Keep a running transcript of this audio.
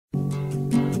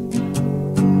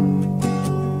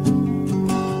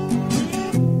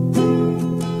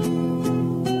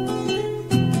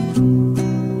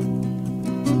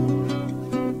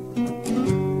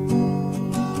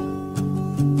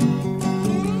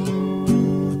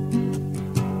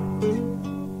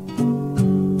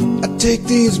take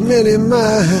these many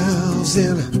miles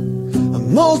and I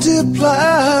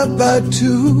multiply by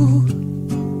 2.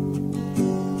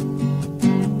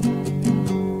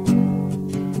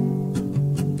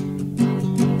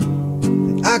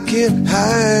 I can't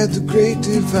hide the great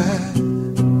divide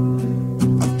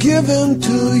I've given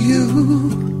to you.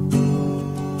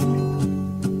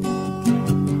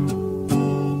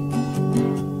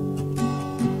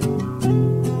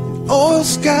 Oil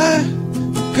sky,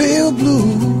 pale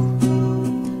blue,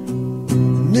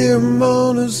 near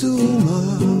Montezuma.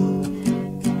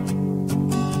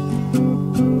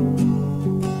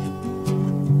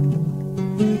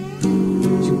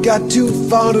 You got too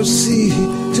far to see,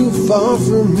 too far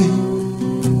from me,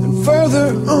 and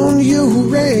further on you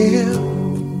ran.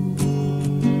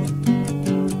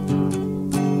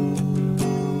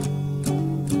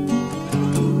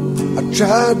 I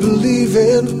tried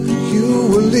believing you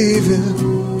were leaving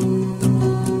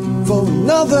for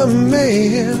another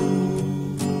man.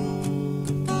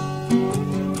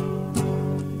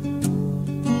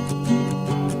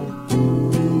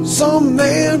 Some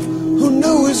man who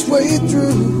knew his way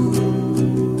through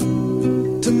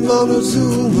to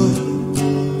Montezuma.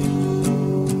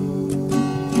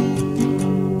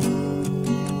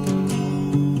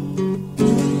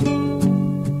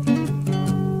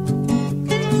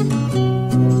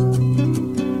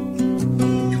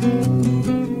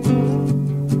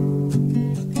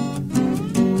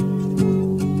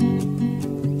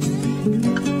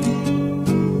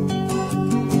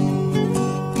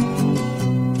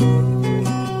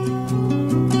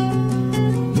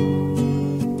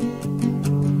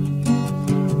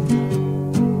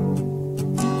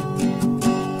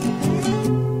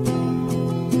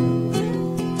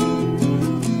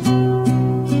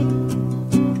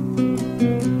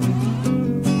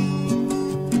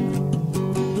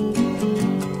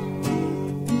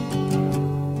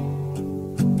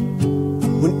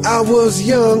 I was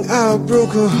young, I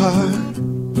broke her heart,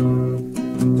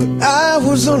 but I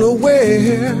was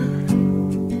unaware.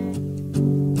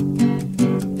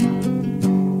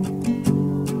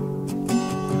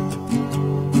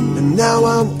 And now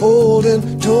I'm old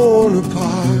and torn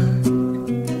apart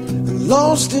and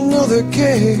lost in other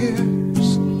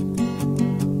cares.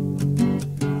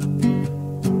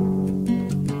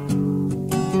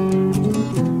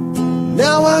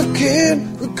 Now I can't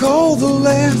recall the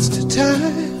last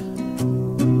time,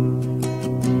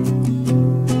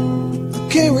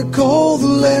 can't recall the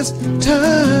last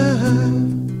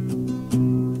time.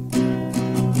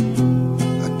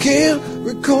 I can't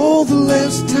recall the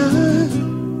last time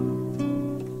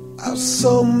I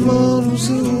saw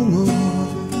Montezuma.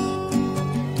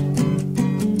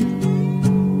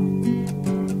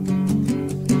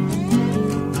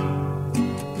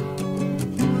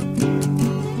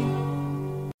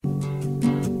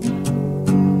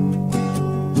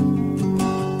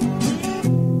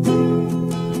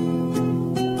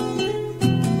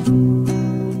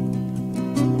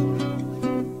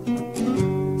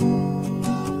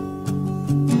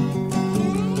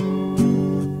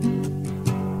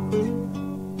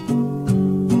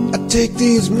 Take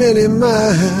these many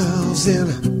miles and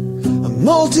I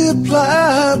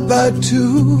multiply by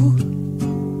 2.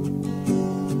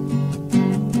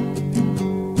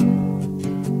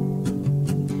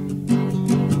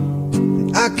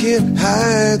 I can't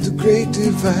hide the great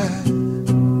divide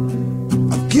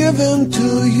I've given to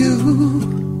you.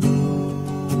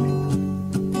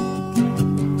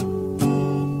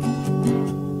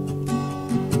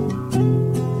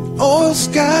 Oil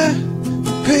sky,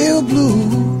 pale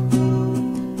blue,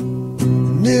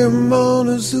 near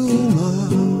Montezuma.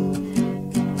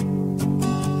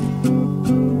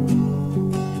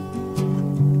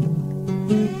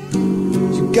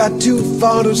 You got too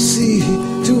far to see,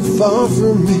 too far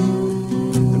from me,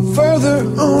 and further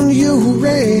on you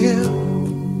ran.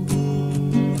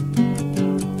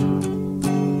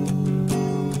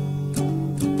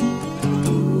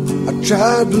 I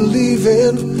tried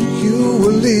believing you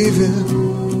were leaving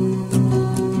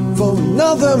for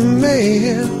another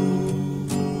man.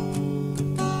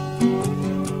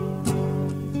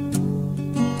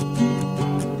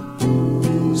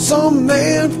 Some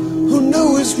man who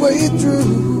knew his way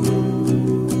through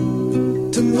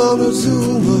to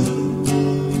Montezuma.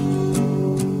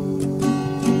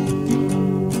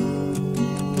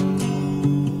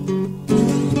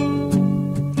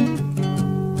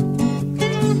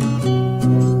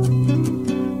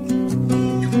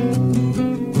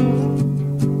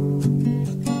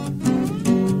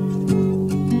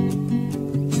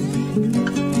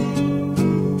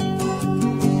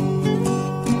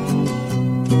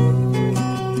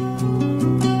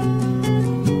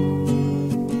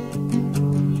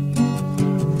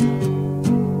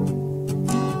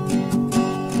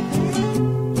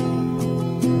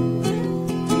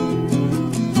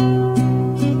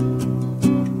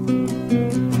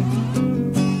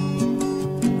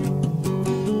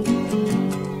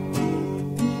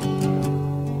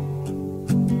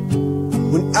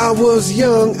 I was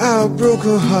young, I broke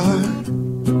her heart,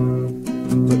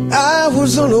 but I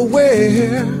was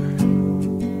unaware.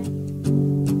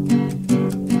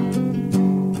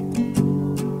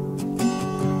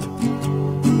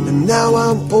 And now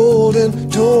I'm old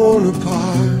and torn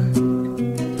apart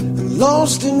and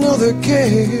lost in other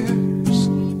cares.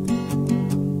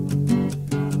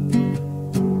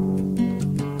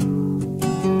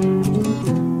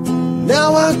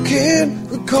 Now I can't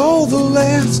recall the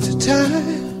last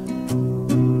time.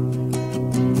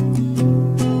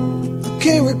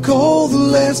 Can't recall the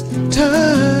last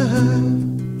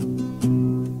time.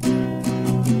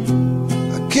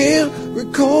 I can't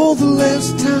recall the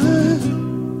last time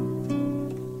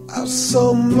I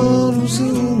saw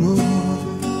Montezuma.